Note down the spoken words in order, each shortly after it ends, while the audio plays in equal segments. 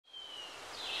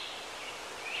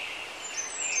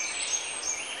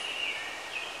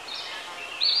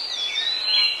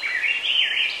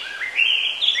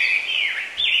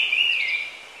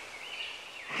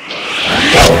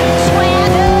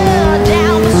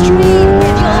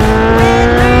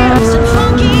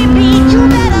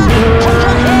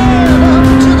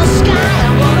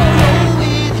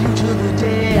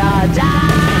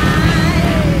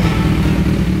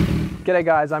G'day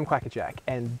guys, I'm Kwackajack,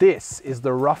 and this is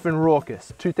the rough and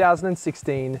raucous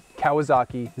 2016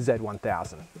 Kawasaki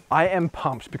Z1000. I am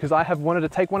pumped because I have wanted to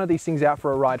take one of these things out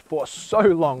for a ride for so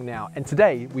long now, and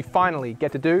today we finally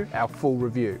get to do our full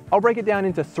review. I'll break it down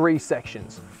into 3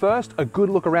 sections. First, a good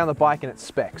look around the bike and its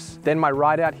specs. Then my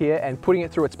ride out here and putting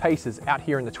it through its paces out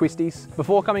here in the twisties,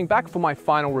 before coming back for my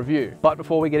final review. But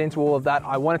before we get into all of that,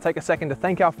 I want to take a second to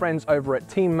thank our friends over at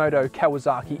Team Moto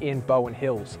Kawasaki in Bowen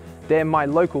Hills. They're my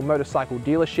local motorcycle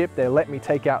dealership. They let me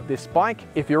take out this bike.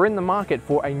 If you're in the market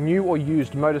for a new or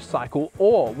used motorcycle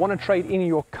or want to trade in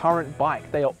your current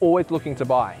bike, they are always looking to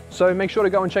buy. So make sure to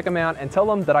go and check them out and tell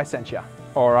them that I sent you.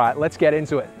 All right, let's get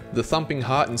into it. The thumping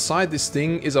heart inside this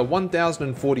thing is a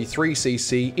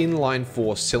 1043cc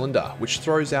inline-4 cylinder, which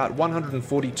throws out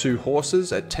 142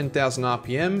 horses at 10,000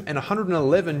 RPM and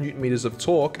 111 Nm of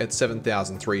torque at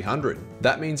 7,300.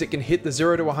 That means it can hit the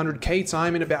 0 to 100k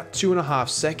time in about 2.5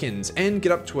 seconds and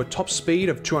get up to a top speed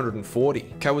of 240.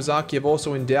 Kawasaki have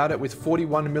also endowed it with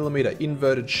 41mm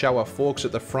inverted shower forks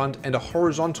at the front and a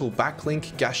horizontal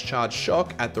backlink gas charge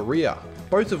shock at the rear,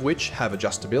 both of which have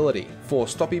adjustability. For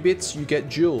stoppy bits, you get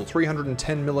dual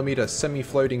 310mm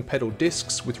semi-floating pedal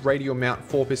discs with radial mount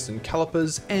 4-piston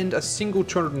calipers and a single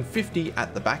 250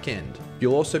 at the back end.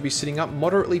 You'll also be sitting up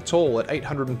moderately tall at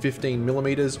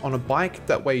 815mm on a bike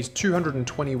that weighs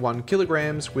 221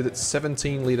 kilograms with its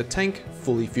 17-litre tank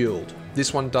fully fueled.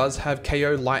 This one does have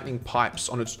KO lightning pipes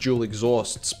on its dual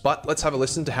exhausts, but let's have a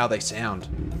listen to how they sound.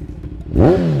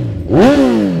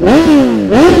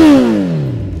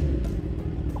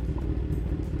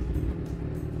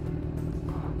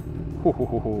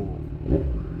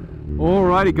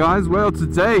 Alrighty guys, well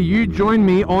today you join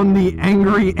me on the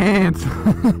Angry Ant.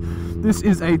 This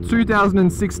is a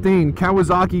 2016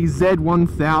 Kawasaki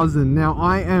Z1000. Now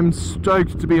I am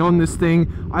stoked to be on this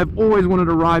thing. I've always wanted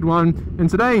to ride one, and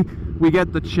today we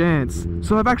get the chance.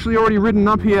 So I've actually already ridden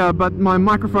up here, but my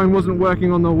microphone wasn't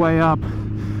working on the way up.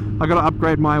 I gotta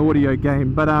upgrade my audio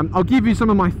game, but I'll give you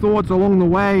some of my thoughts along the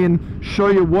way and show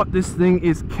you what this thing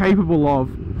is capable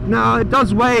of. Now it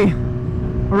does weigh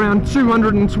around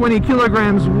 220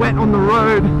 kilograms wet on the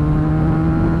road,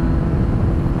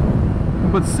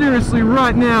 but seriously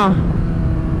right now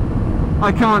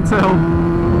I can't tell.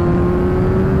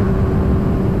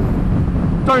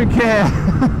 Don't care.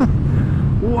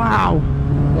 Wow.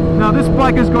 Now this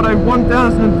bike has got a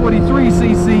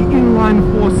 1043cc inline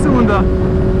 4 cylinder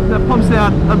that pumps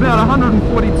out about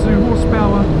 142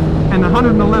 horsepower and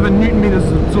 111 Nm of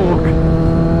torque,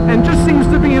 and just seems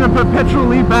to be in a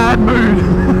perpetually bad mood.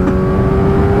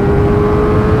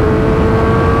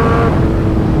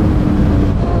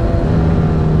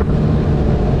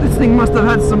 This thing must have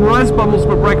had some rice bubbles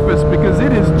for breakfast, because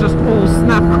it is just all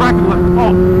snap, crackle and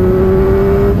pop.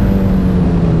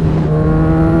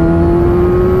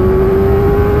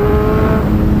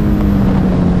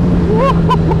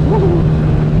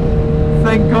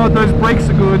 Thank God those brakes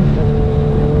are good.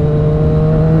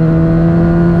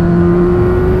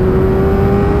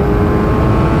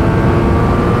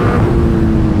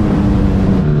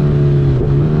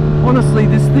 Honestly,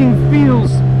 this thing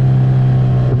feels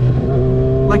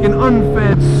like an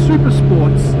unfed super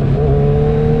sports.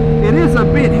 It is a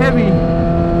bit heavy,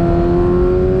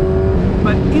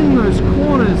 but in those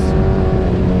corners,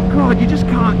 God, you just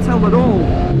can't tell at all.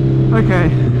 Okay,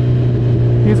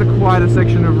 here's a quieter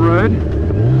section of road.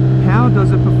 How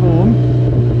does it perform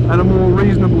at a more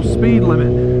reasonable speed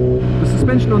limit? The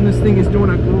suspension on this thing is doing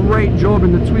a great job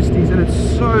in the twisties, and it's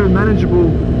so manageable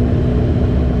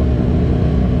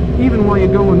even while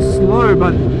you're going slow,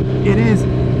 but it is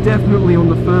definitely on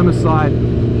the firmer side.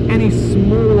 Any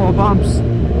smaller bumps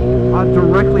are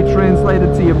directly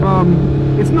translated to your bum.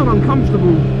 It's not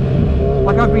uncomfortable.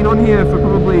 Like, I've been on here for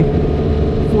probably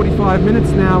 45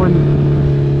 minutes now and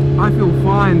I feel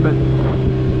fine, but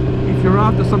if you're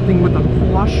after something with a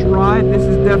plush ride, this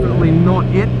is definitely not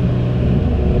it.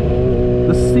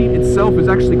 The seat itself is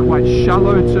actually quite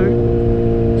shallow too,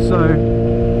 so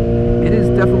it is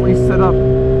definitely set up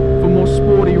for more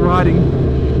sporty riding.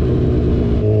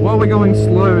 While we're going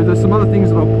slow, there's some other things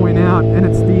that I'll point out, and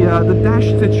it's the dash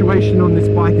situation on this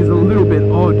bike is a little bit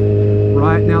odd.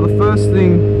 Right now, the first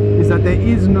thing is that there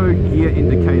is no gear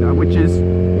indicator, which is,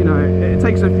 you know, it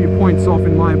takes a few points off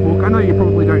in my book. I know you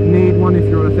probably don't need one if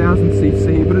you're on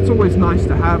 1000cc, but it's always nice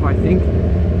to have, I think,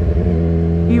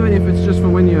 even if it's just for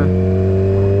when you're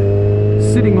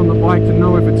sitting on the bike to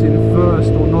know if it's in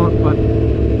first or not. But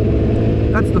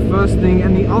that's the first thing,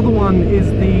 and the other one is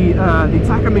the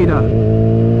tachometer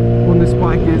on this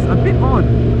bike is a bit odd.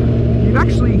 You've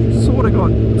actually sort of got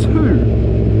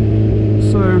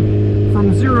 2. So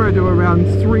from 0 to around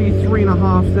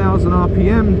 3,500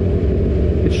 RPM,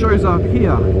 it shows up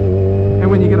here, and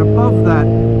when you get above that,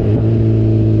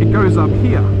 it goes up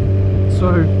here.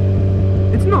 So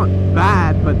it's not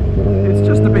bad, but it's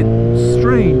just a bit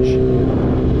strange.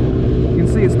 You can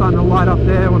see it's starting to light up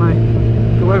there when I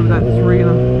go over that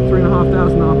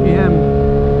 3,500 RPM.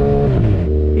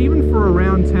 Even for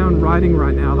around town riding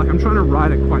right now, like I'm trying to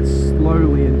ride it quite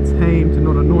slowly and tame to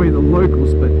not annoy the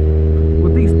locals, but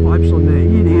with these pipes on there,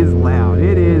 it is loud.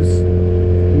 It is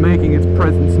making its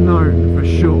presence known for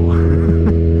sure.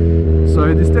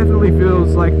 So this definitely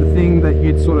feels like the thing that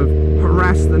you'd sort of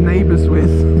harass the neighbors with.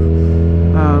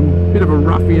 Bit of a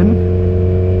ruffian.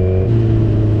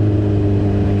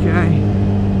 Okay.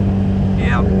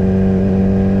 Yep.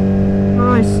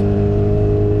 Nice.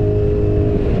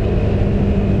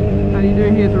 How do you do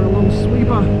here through a long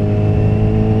sweeper?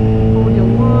 Hold your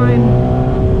line.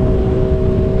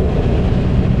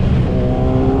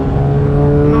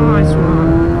 Nice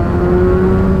one.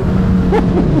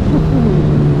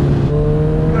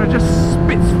 It just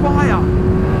spits fire.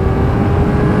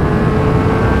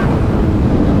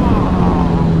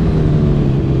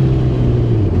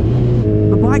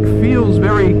 Feels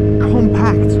very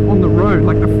compact on the road.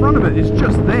 Like the front of it is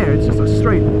just there, it's just a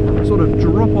straight sort of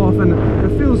drop off, and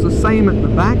it feels the same at the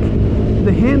back.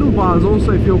 The handlebars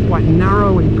also feel quite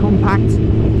narrow and compact,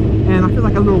 and I feel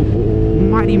like a little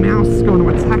Mighty Mouse is going to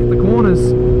attack the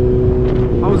corners.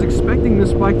 I was expecting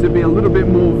this bike to be a little bit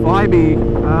more vibey,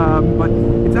 but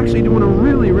it's actually doing a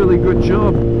really, really good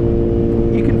job.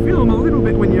 You can feel them a little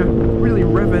bit when you really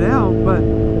rev it out, but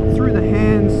through the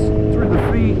hands, through the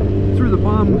feet, through the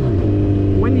bum,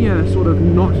 when you're sort of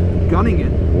not gunning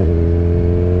it,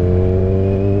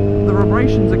 the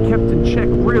vibrations are kept in check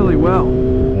really well.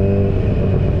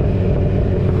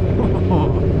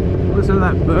 Listen to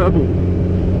that burble.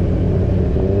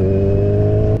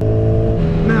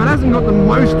 Now it hasn't got the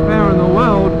most power in the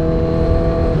world,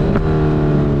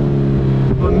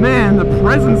 but man, the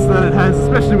presence that it has,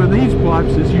 especially with these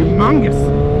pipes, is humongous.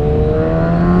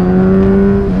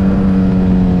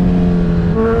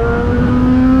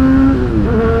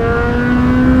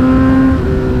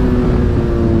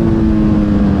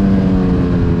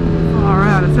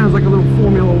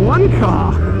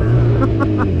 Car.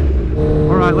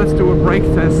 Alright, let's do a brake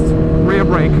test. Rear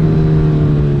brake.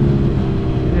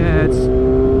 Yeah, it's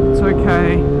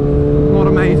okay. Not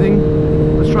amazing.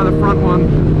 Let's try the front one.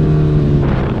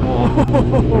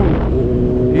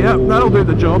 Oh, yep, that'll do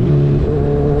the job.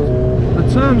 The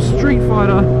term Street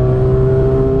Fighter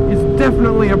is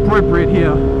definitely appropriate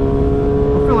here. I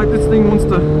feel like this thing wants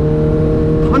to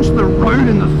punch the road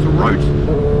in the throat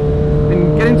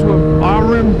and get into a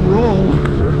barroom brawl.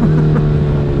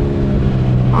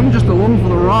 I'm just along for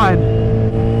the ride.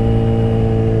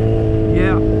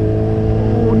 Yeah.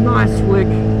 Oh, nice flick.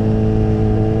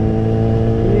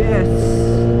 Yes.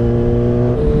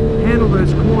 Handle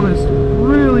those corners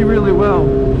really, really well.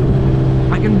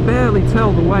 I can barely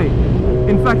tell the weight.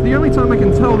 In fact, the only time I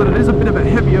can tell that it is a bit of a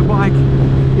heavier bike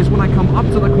is when I come up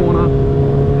to the corner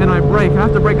and I brake. I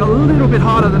have to brake a little bit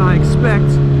harder than I expect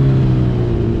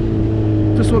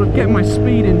to sort of get my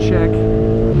speed in check.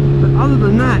 But other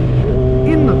than that,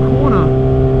 in the corner,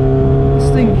 this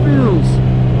thing feels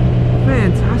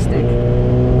fantastic.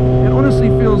 It honestly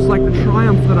feels like the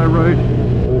Triumph that I rode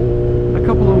a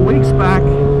couple of weeks back.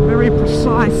 Very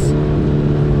precise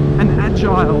and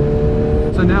agile.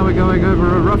 So now we're going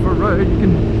over a rougher road. You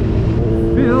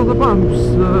can feel the bumps.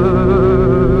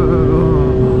 Oh,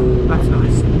 that's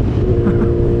nice.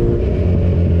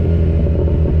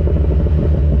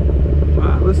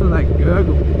 Wow, listen to that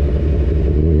gurgle.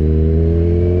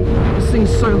 This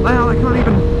thing's so loud I can't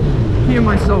even hear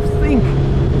myself think.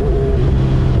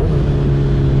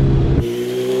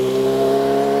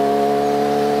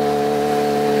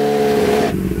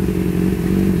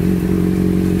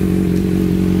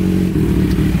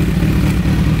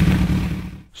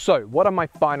 So, what are my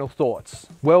final thoughts?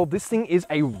 Well, this thing is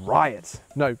a riot.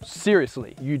 No,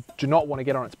 seriously, you do not want to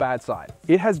get on its bad side.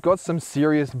 It has got some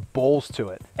serious balls to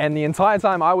it. And the entire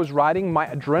time I was riding, my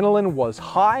adrenaline was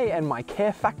high and my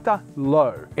care factor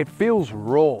low. It feels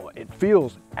raw, it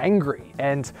feels angry,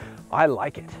 and I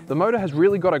like it. The motor has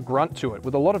really got a grunt to it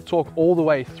with a lot of torque all the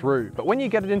way through, but when you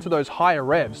get it into those higher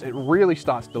revs, it really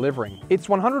starts delivering. Its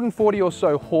 140 or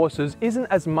so horses isn't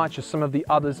as much as some of the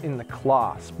others in the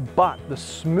class, but the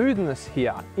smoothness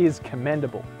here is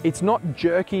commendable. It's not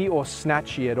jerky or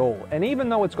snatchy at all, and even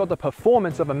though it's got the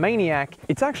performance of a Maniac,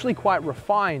 it's actually quite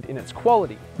refined in its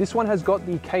quality. This one has got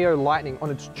the KO Lightning on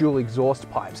its dual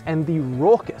exhaust pipes, and the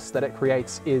raucous that it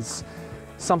creates is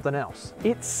something else.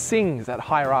 It sings at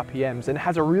higher RPMs and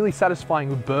has a really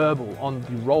satisfying burble on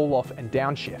the roll off and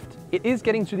downshift. It is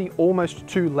getting to the almost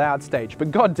too loud stage,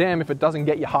 but goddamn if it doesn't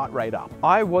get your heart rate up.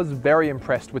 I was very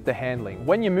impressed with the handling.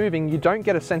 When you're moving, you don't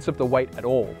get a sense of the weight at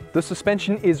all. The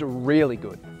suspension is really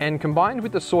good, and combined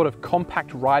with the sort of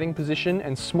compact riding position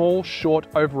and small, short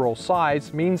overall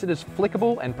size means it is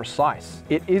flickable and precise.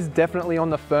 It is definitely on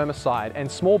the firmer side, and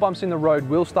small bumps in the road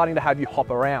will starting to have you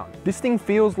hop around. This thing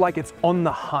feels like it's on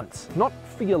the hunt, not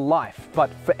for your life, but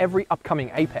for every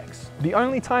upcoming apex. The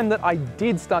only time that I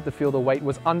did start to feel the weight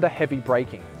was under heavy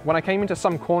braking, when I came into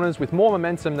some corners with more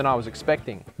momentum than I was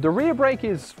expecting. The rear brake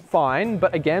is fine,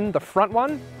 but again, the front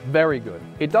one, very good.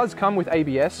 It does come with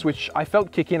ABS, which I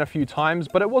felt kick in a few times,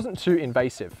 but it wasn't too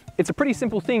invasive. It's a pretty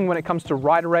simple thing when it comes to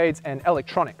rider aids and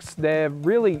electronics. There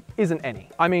really isn't any.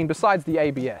 I mean, besides the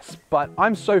ABS, but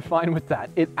I'm so fine with that.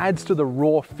 It adds to the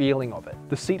raw feeling of it.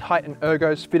 The seat height and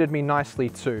ergos fitted me nicely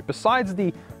too. Besides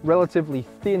the relatively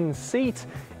thin seat,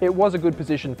 it was a good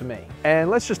position for me. And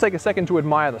let's just take a second to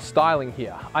admire the styling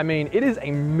here. I mean, it is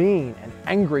a mean and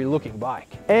angry looking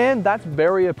bike, and that's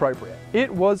very appropriate.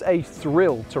 It was a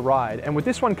thrill to ride, and with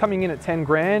this one coming in at 10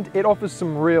 grand, it offers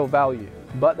some real value.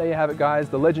 But there you have it guys,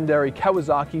 the legendary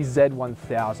Kawasaki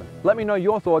Z1000. Let me know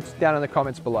your thoughts down in the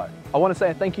comments below. I want to say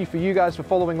a thank you for you guys for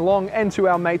following along, and to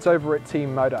our mates over at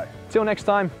Team Moto. Till next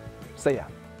time, see ya.